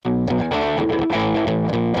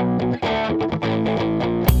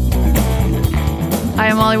Hi,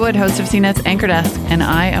 I'm Molly Wood, host of CNet's Anchor Desk, and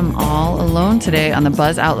I am all alone today on the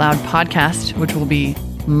Buzz Out Loud podcast, which will be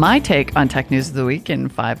my take on tech news of the week in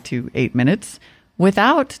 5 to 8 minutes,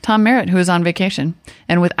 without Tom Merritt, who is on vacation,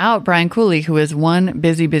 and without Brian Cooley, who is one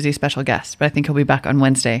busy special guest, but I think he'll be back on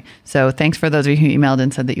Wednesday. So thanks for those of you who emailed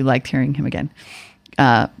and said that you liked hearing him again.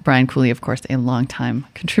 Brian Cooley, of course, a longtime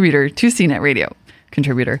contributor to CNet Radio.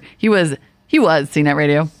 He was CNet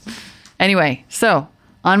Radio. Anyway, so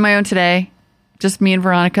on my own today, just me and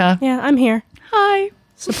Veronica. Yeah, I'm here. Hi.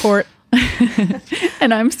 Support.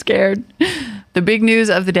 And I'm scared. The big news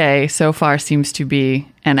of the day so far seems to be,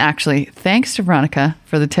 and actually thanks to Veronica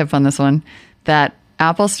for the tip on this one, that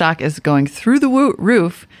Apple stock is going through the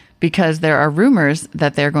roof because there are rumors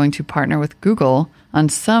that they're going to partner with Google on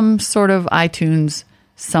some sort of iTunes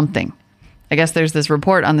something. I guess there's this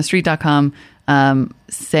report on thestreet.com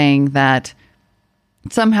saying that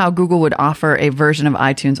somehow Google would offer a version of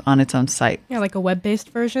iTunes on its own site. Yeah, like a web-based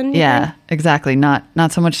version? Yeah, exactly. Not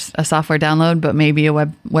so much a software download, but maybe a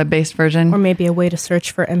web-based version. Or maybe a way to search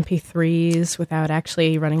for MP3s without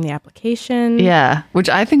actually running the application. Yeah, which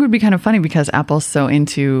I think would be kind of funny because Apple's so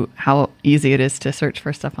into how easy it is to search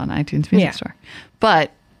for stuff on iTunes Music Store. But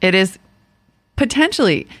it is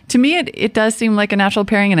potentially, to me, it does seem like a natural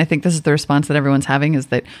pairing, and I think this is the response that everyone's having, is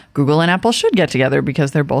that Google and Apple should get together because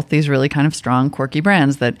they're both these really kind of strong, quirky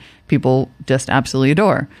brands that people just absolutely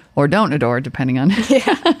adore, or don't adore, depending on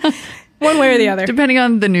one way or the other. Depending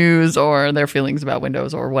on the news or their feelings about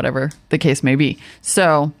Windows or whatever the case may be.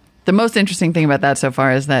 So the most interesting thing about that so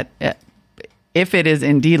far is that if it is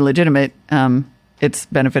indeed legitimate, it's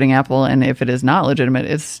benefiting Apple, and if it is not legitimate,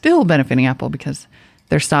 it's still benefiting Apple because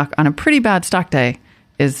their stock on a pretty bad stock day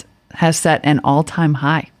has set an all-time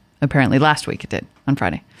high. Apparently last week it did on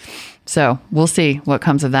Friday. So we'll see what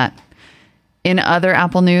comes of that. In other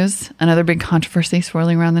Apple news, another big controversy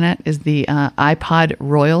swirling around the net is the iPod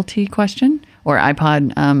royalty question, or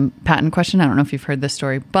iPod patent question. I don't know if you've heard this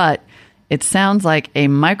story, but it sounds like a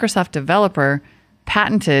Microsoft developer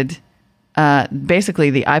patented basically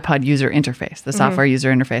the iPod user interface, the software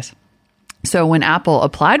user interface. So when Apple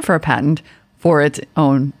applied for a patent for its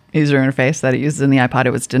own user interface that it uses in the iPod,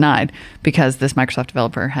 it was denied because this Microsoft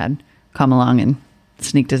developer had come along and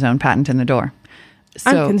sneaked his own patent in the door.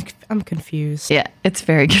 So, I'm confused. Yeah, it's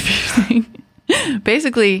very confusing.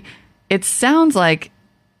 Basically, it sounds like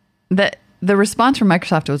that the response from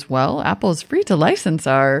Microsoft was, well, Apple is free to license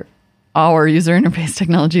our user interface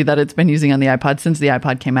technology that it's been using on the iPod since the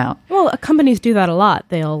iPod came out. Well, companies do that a lot.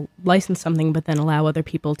 They'll license something but then allow other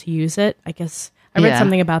people to use it. I guess I read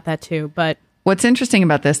something about that too, but what's interesting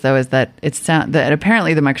about this, though, is that that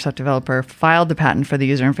apparently the Microsoft developer filed the patent for the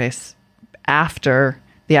user interface after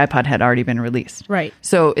the iPod had already been released. Right.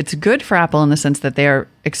 So it's good for Apple in the sense that they are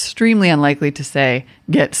extremely unlikely to,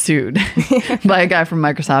 get sued by a guy from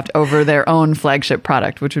Microsoft over their own flagship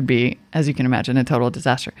product, which would be, as you can imagine, a total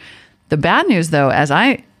disaster. The bad news, though, as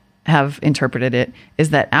I have interpreted it,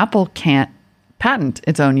 is that Apple can't patent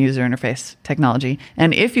its own user interface technology.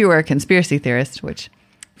 And if you are a conspiracy theorist, which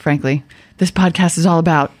frankly, this podcast is all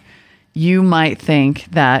about, you might think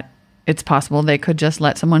that it's possible they could just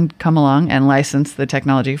let someone come along and license the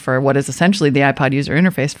technology for what is essentially the iPod user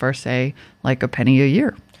interface for, say, like a penny a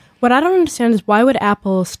year. What I don't understand is why would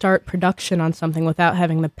Apple start production on something without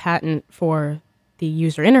having the patent for the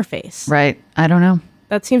user interface? Right. I don't know.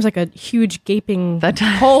 That seems like a huge gaping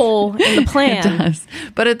hole in the plan. It does.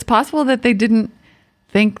 But it's possible that they didn't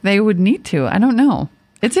think they would need to. I don't know.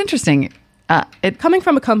 It's interesting. Coming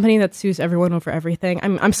from a company that sues everyone over everything,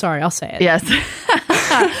 I'm sorry, I'll say it. Yes.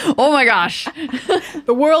 Oh my gosh.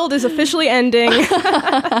 The world is officially ending.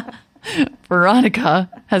 Veronica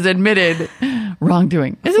has admitted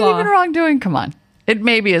wrongdoing. Is it even wrongdoing? Come on. It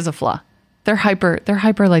maybe is a flaw. They're hyper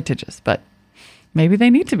litigious, but maybe they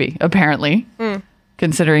need to be, apparently,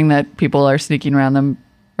 considering that people are sneaking around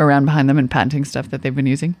behind them and patenting stuff that they've been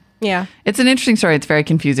using. Yeah. It's an interesting story. It's very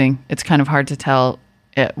confusing. It's kind of hard to tell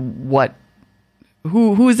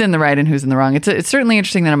who's in the right and who's in the wrong. It's certainly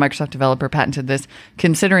interesting that a Microsoft developer patented this,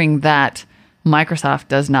 considering that Microsoft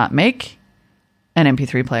does not make an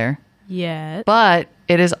MP3 player yet. But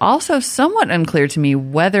it is also somewhat unclear to me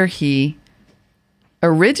whether he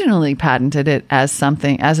originally patented it as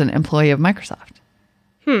an employee of Microsoft.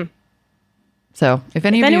 So if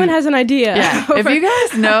anyone has an idea, if you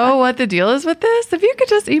guys know what the deal is with this, if you could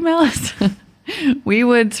just email us, we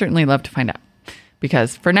would certainly love to find out.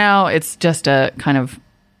 Because for now, it's just a kind of,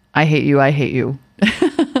 I hate you,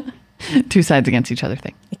 two sides against each other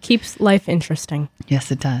thing. It keeps life interesting.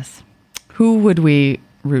 Yes, it does. Who would we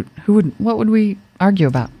root? What would we argue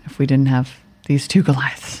about if we didn't have these two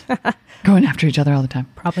Goliaths going after each other all the time?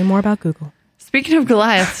 Probably more about Google. Speaking of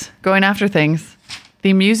Goliaths going after things,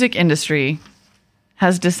 the music industry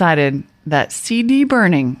has decided that CD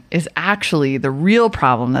burning is actually the real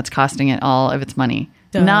problem that's costing it all of its money.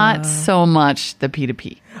 Duh. Not so much the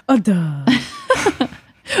P2P. Oh, duh.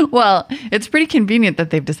 Well, it's pretty convenient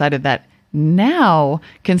that they've decided that now,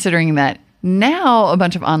 considering that now a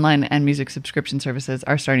bunch of online and music subscription services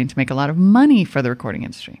are starting to make a lot of money for the recording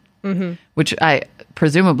industry, which I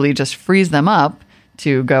presumably just frees them up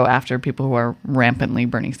to go after people who are rampantly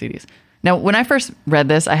burning CDs. Now, when I first read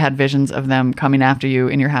this, I had visions of them coming after you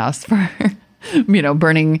in your house for,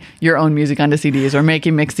 burning your own music onto CDs or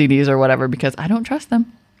making mixed CDs or whatever, because I don't trust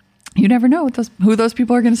them. You never know who those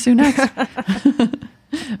people are going to sue next.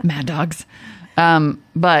 Mad dogs.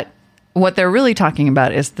 But what they're really talking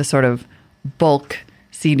about is the sort of bulk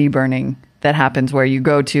CD burning that happens where you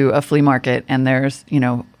go to a flea market and there's,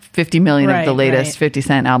 50 million of the latest 50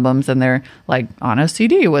 Cent albums and they're like on a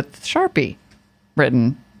CD with Sharpie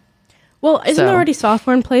written. Well, isn't there already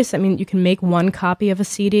software in place? I mean, you can make one copy of a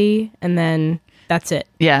CD and then that's it.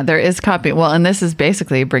 Yeah, there is copy. Well, and this is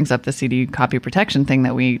basically brings up the CD copy protection thing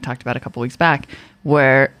that we talked about a couple weeks back,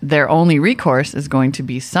 where their only recourse is going to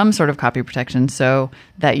be some sort of copy protection so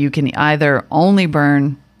that you can either only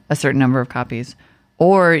burn a certain number of copies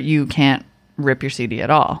or you can't rip your CD at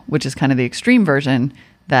all, which is kind of the extreme version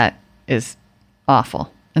that is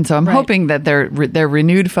awful. And so I'm hoping that their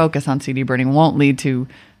renewed focus on CD burning won't lead to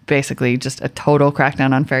basically just a total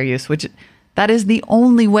crackdown on fair use, which that is the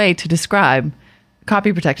only way to describe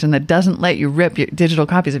copy protection that doesn't let you rip your digital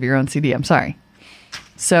copies of your own CD. I'm sorry.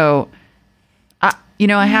 So,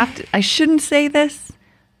 I shouldn't say this,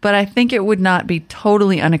 but I think it would not be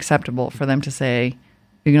totally unacceptable for them to say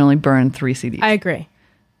you can only burn 3 CDs. I agree.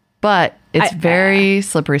 But it's very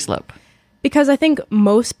slippery slope. Because I think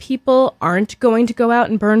most people aren't going to go out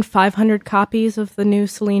and burn 500 copies of the new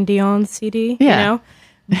Celine Dion CD,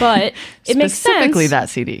 But it makes sense. Specifically that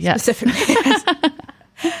CD, yes. Specifically, yes.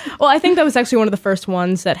 Well, I think that was actually one of the first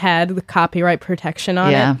ones that had the copyright protection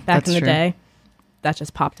on it back in the day. That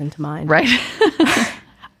just popped into mind. Right.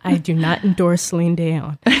 I do not endorse Celine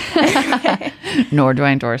Dion. Nor do I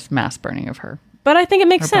endorse mass burning of her. But I think it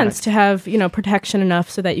makes sense to have, protection enough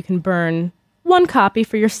so that you can burn one copy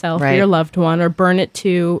for yourself or your loved one, or burn it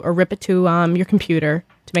to, or rip it to your computer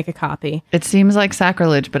to make a copy. It seems like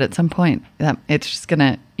sacrilege, but at some point it's just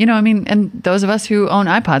gonna, and those of us who own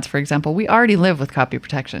iPods, for example, we already live with copy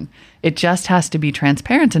protection. It just has to be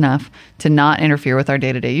transparent enough to not interfere with our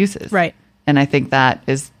day-to-day uses. Right. And I think that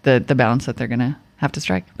is the balance that they're gonna have to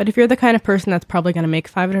strike. But if you're the kind of person that's probably going to make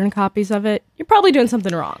 500 copies of it, you're probably doing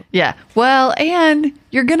something wrong. Yeah. Well, and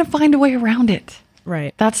you're going to find a way around it.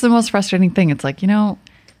 Right. That's the most frustrating thing. It's like,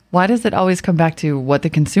 why does it always come back to what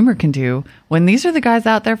the consumer can do when these are the guys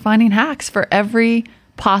out there finding hacks for every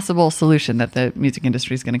possible solution that the music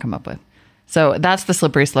industry is going to come up with? So that's the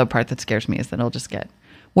slippery slope part that scares me, is that it'll just get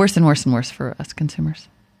worse and worse and worse for us consumers.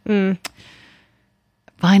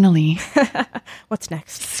 Finally. What's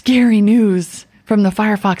next? Scary news from the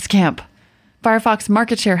Firefox camp. Firefox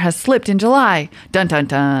market share has slipped in July. Dun, dun,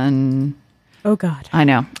 dun. Oh, God. I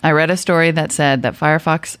know. I read a story that said that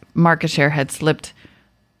Firefox market share had slipped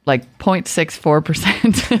like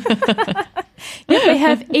 0.64%. Yet they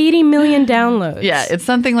have 80 million downloads. Yeah, it's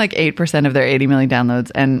something like 8% of their 80 million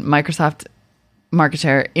downloads. And Microsoft market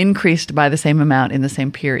share increased by the same amount in the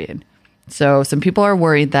same period. So some people are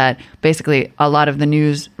worried that basically a lot of the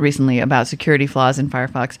news recently about security flaws in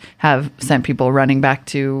Firefox have sent people running back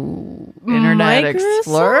to Internet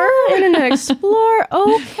Explorer. Internet Explorer.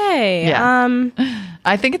 Okay. Yeah.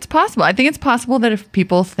 I think it's possible. I think it's possible that if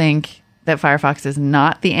people think that Firefox is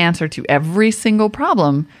not the answer to every single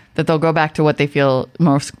problem, that they'll go back to what they feel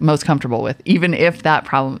most comfortable with, even if their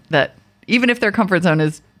comfort zone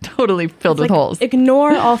is totally filled with holes.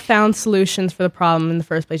 Ignore all found solutions for the problem in the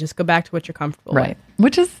first place. Just go back to what you're comfortable with.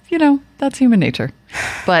 Which is, that's human nature.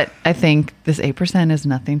 But I think this 8% is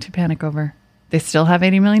nothing to panic over. They still have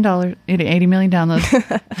 $80 million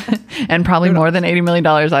downloads. And probably more than $80 million.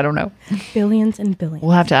 I don't know. Billions and billions.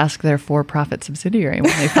 We'll have to ask their for-profit subsidiary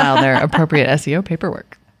when they file their appropriate SEO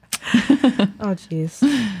paperwork. Oh, jeez.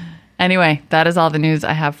 Anyway, that is all the news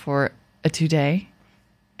I have for today.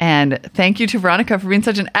 And thank you to Veronica for being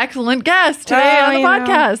such an excellent guest today on the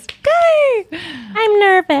podcast. Yay! I'm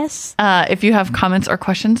nervous. If you have comments or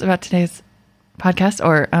questions about today's podcast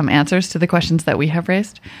or answers to the questions that we have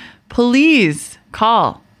raised, please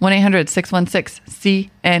call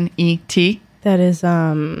 1-800-616-CNET. That is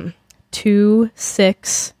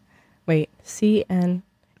 26. Wait, CN.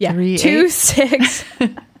 Yeah,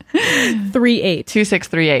 2638.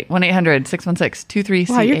 2638. 1-800-616-2338.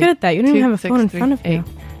 Wow, you're good at that. You don't even have a phone in front of you.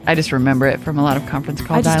 I just remember it from a lot of conference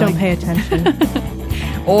call I just dialing. don't pay attention.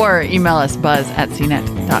 Or email us,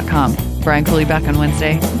 buzz@cnet.com. Brian Cooley back on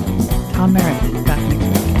Wednesday. Tom Merritt back next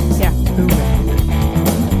week. Yeah. Hooray.